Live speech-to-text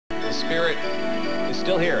spirit is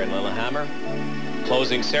still here in Lillehammer.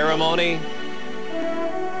 Closing ceremony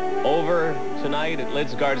over tonight at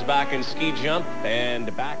Lidsgaard's back in ski jump,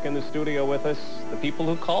 and back in the studio with us, the people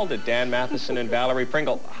who called it, Dan Matheson and Valerie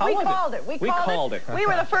Pringle. We called it. We called it. We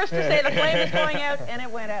were the first to say the flame is going out, and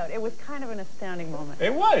it went out. It was kind of an astounding moment.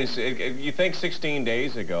 It was. You think 16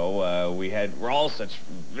 days ago, we're all such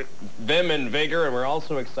vim and vigor, and we're all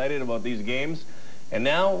so excited about these games, and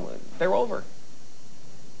now they're over.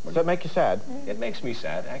 Does that make you sad? It makes me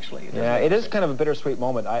sad, actually. Yeah, it is kind of a bittersweet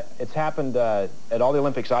moment. It's happened at all the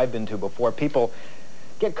Olympics I've been to before. People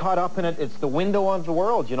get caught up in it. It's the window of the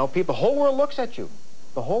world, you know. The whole world looks at you.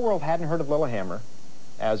 The whole world hadn't heard of Lillehammer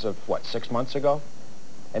as of, what, 6 months ago?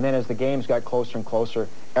 And then as the games got closer and closer,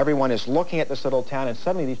 everyone is looking at this little town, and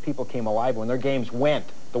suddenly these people came alive when their games went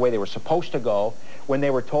the way they were supposed to go, when they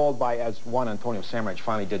were told by, as Juan Antonio Samrich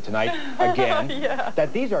finally did tonight again, yeah,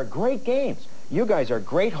 that these are great games. You guys are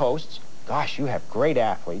great hosts. Gosh, you have great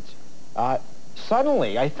athletes.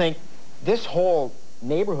 Suddenly, I think this whole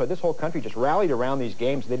neighborhood, this whole country just rallied around these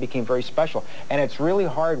games. They became very special. And it's really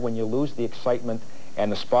hard when you lose the excitement and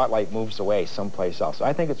the spotlight moves away someplace else.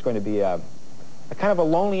 I think it's going to be a kind of a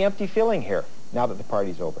lonely, empty feeling here now that the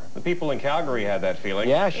party's over. The people in Calgary had that feeling.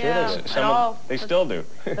 Yeah, sure yeah. They still do.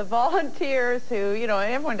 The volunteers who, you know,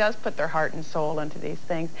 everyone does put their heart and soul into these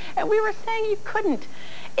things. And we were saying you couldn't,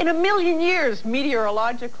 in a million years,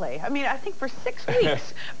 meteorologically. I mean, I think for 6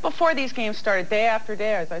 weeks before these games started, day after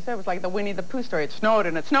day, as I said, it was like the Winnie the Pooh story. It snowed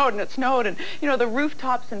and it snowed and it snowed, and, you know, the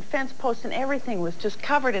rooftops and fence posts and everything was just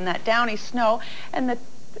covered in that downy snow, and the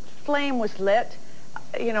flame was lit,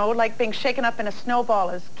 you know, like being shaken up in a snowball,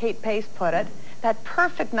 as Kate Pace put it. That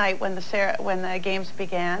perfect night when the games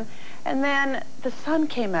began. And then the sun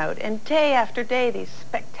came out, and day after day, these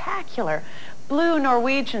spectacular blue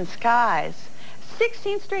Norwegian skies.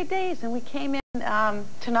 16 straight days, and we came in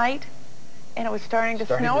tonight, and it was starting to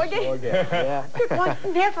snow again. Yeah.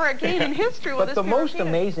 Never again in history will this But be the most repeated.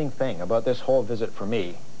 amazing thing about this whole visit for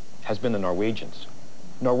me has been the Norwegians.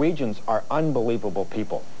 Norwegians are unbelievable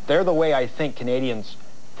people. They're the way I think Canadians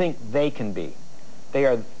think they can be. They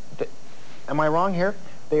are, am I wrong here?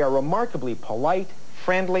 They are remarkably polite,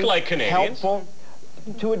 friendly, like Canadians, helpful,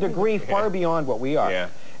 to a degree far beyond what we are. Yeah.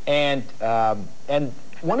 And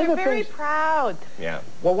one of the they're very things, proud. Yeah.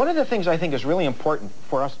 well, one of the things I think is really important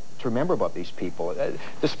for us to remember about these people,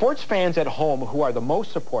 the sports fans at home who are the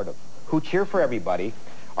most supportive, who cheer for everybody,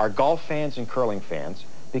 are golf fans and curling fans,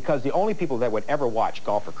 because the only people that would ever watch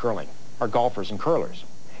golf or curling are golfers and curlers.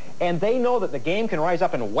 And they know that the game can rise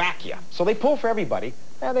up and whack you. So they pull for everybody.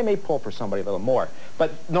 They may pull for somebody a little more.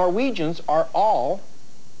 But Norwegians are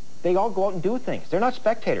they all go out and do things. They're not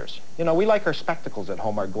spectators. You know, we like our spectacles at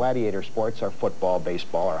home, our gladiator sports, our football,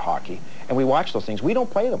 baseball, our hockey, and we watch those things. We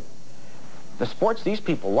don't play them. The sports these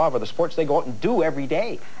people love are the sports they go out and do every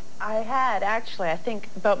day. I had, actually, I think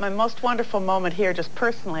about my most wonderful moment here, just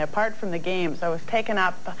personally, apart from the games. I was taken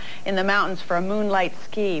up in the mountains for a moonlight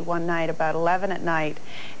ski one night, about 11 at night,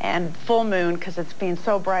 and full moon, because it's been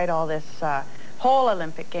so bright all this whole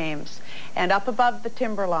Olympic Games. And up above the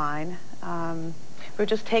timberline, we were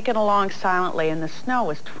just taken along silently, and the snow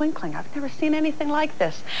was twinkling. I've never seen anything like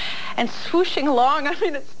this. And swooshing along, I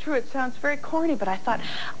mean, it's true, it sounds very corny, but I thought,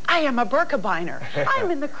 I am a Birkebeiner. I'm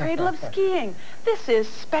in the cradle of skiing. This is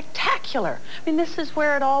spectacular. I mean, this is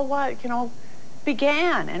where it all was, you know,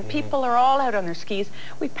 began, and people are all out on their skis.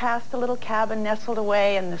 We passed a little cabin nestled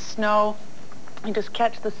away in the snow. You just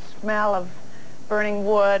catch the smell of burning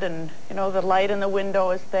wood, and, you know, the light in the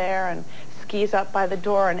window is there, and skis up by the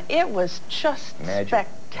door, and it was just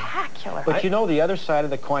spectacular. But you know, the other side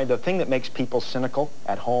of the coin, the thing that makes people cynical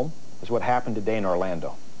at home is what happened today in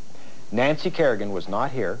Orlando. Nancy Kerrigan was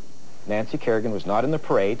not here. Nancy Kerrigan was not in the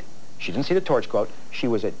parade. She didn't see the torch go out. She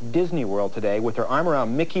was at Disney World today with her arm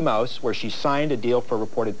around Mickey Mouse, where she signed a deal for a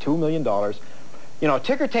reported $2 million. You know,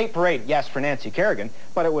 ticker tape parade, yes, for Nancy Kerrigan,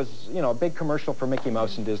 but it was, you know, a big commercial for Mickey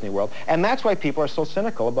Mouse and Disney World. And that's why people are so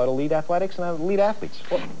cynical about elite athletics and elite athletes.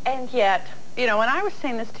 Well, and yet, you know, and I was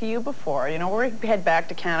saying this to you before, you know, we head back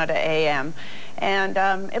to Canada AM,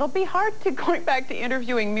 and it'll be hard to going back to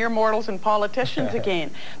interviewing mere mortals and politicians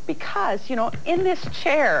again, because, you know, in this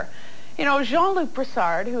chair, you know, Jean-Luc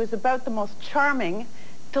Brassard, who is about the most charming,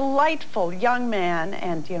 delightful young man,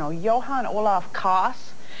 and, you know, Johan Olaf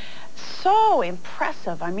Koss, so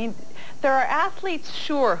impressive. I mean, there are athletes,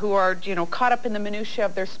 sure, who are, you know, caught up in the minutiae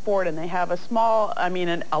of their sport, and they have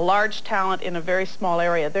a large talent in a very small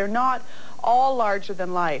area. They're not all larger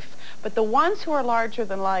than life, but the ones who are larger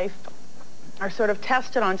than life are sort of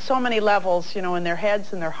tested on so many levels, you know, in their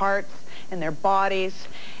heads and their hearts and their bodies.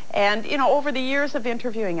 And, you know, over the years of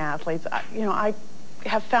interviewing athletes, you know, I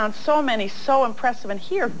have found so many so impressive. And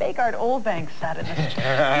here, Vegard Olvang sat in this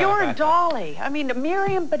chair. Bjorn Dolly. I mean,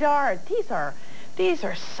 Miriam Bedard. These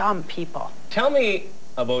are some people. Tell me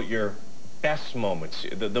about your best moments,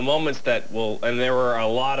 the moments that will, and there were a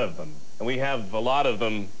lot of them, and we have a lot of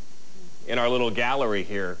them in our little gallery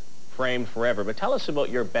here, framed forever. But tell us about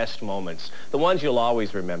your best moments, the ones you'll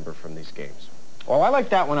always remember from these games. Well, I like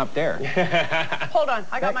that one up there. Hold on,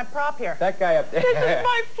 I got my prop here. That guy up there. This is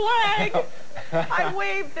my flag. I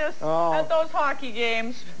waved this at those hockey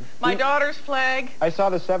games. My daughter's flag. I saw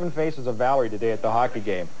the 7 Faces of Valerie today at the hockey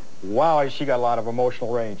game. Wow, she got a lot of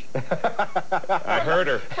emotional range. I heard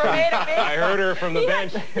her. I heard her from the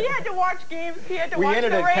bench. He had to watch games. He had to watch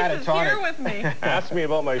the races here with me. Asked me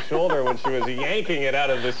about my shoulder when she was yanking it out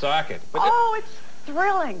of the socket. But it's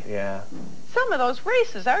thrilling. Yeah. Some of those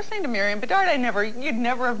races, I was saying to Miriam Bedard, you'd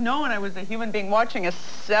never have known I was a human being watching a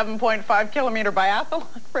 7.5 kilometer biathlon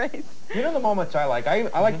race. You know the moments I like? I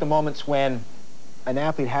like the moments when an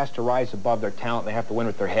athlete has to rise above their talent. They have to win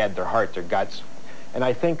with their head, their heart, their guts. And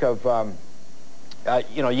I think of,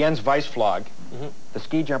 Jens Weissflog, the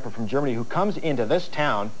ski jumper from Germany, who comes into this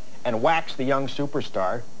town and whacks the young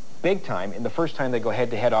superstar big time. In the first time they go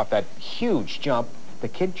head-to-head off that huge jump, the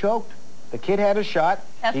kid choked. The kid had a shot.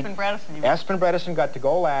 Espen Bredesen. Espen Bredesen got to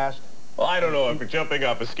go last. Well, I don't know if jumping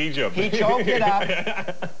off a ski jump. He choked it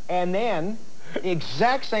up. And then the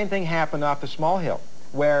exact same thing happened off the small hill,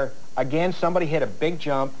 where, again, somebody hit a big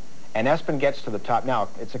jump, and Espen gets to the top. Now,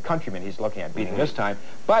 it's a countryman he's looking at beating this time.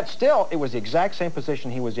 But still, it was the exact same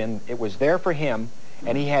position he was in. It was there for him,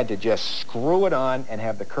 and he had to just screw it on and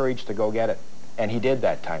have the courage to go get it. And he did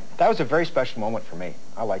that time. That was a very special moment for me.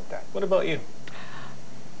 I like that. What about you?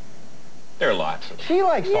 There are lots of them. She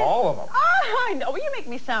likes all of them. I know. You make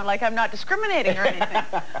me sound like I'm not discriminating or anything.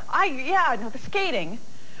 The skating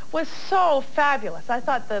was so fabulous. I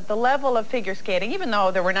thought the level of figure skating, even though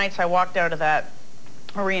there were nights I walked out of that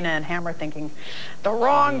arena and Hammer thinking the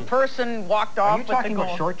wrong person walked off with the goal. Are you talking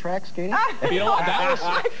about short track skating? You know,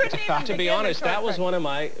 to be honest, that was one of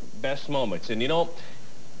my best moments. And you know,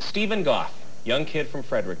 Stephen Goff, young kid from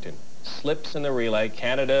Fredericton, slips in the relay.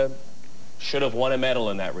 Canada should have won a medal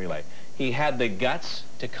in that relay. He had the guts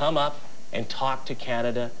to come up and talk to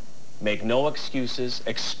Canada, make no excuses,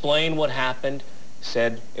 explain what happened,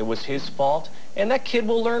 said it was his fault. And that kid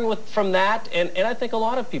will learn from that. And I think a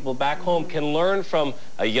lot of people back home can learn from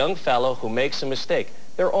a young fellow who makes a mistake.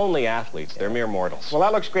 They're only athletes. They're mere mortals. Well,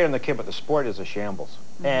 that looks great on the kid, but the sport is a shambles.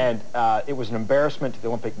 And it was an embarrassment to the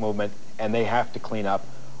Olympic movement, and they have to clean up,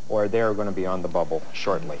 or they're going to be on the bubble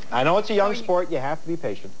shortly. I know it's a young sport. You have to be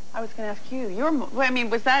patient. I was going to ask you.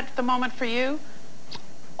 Was that the moment for you?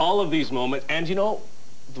 All of these moments. And, you know,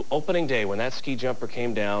 the opening day when that ski jumper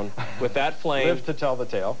came down with that flame. Live to tell the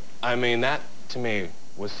tale. I mean, that, to me,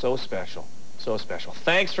 was so special. So special.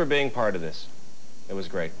 Thanks for being part of this. It was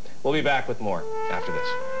great. We'll be back with more after this.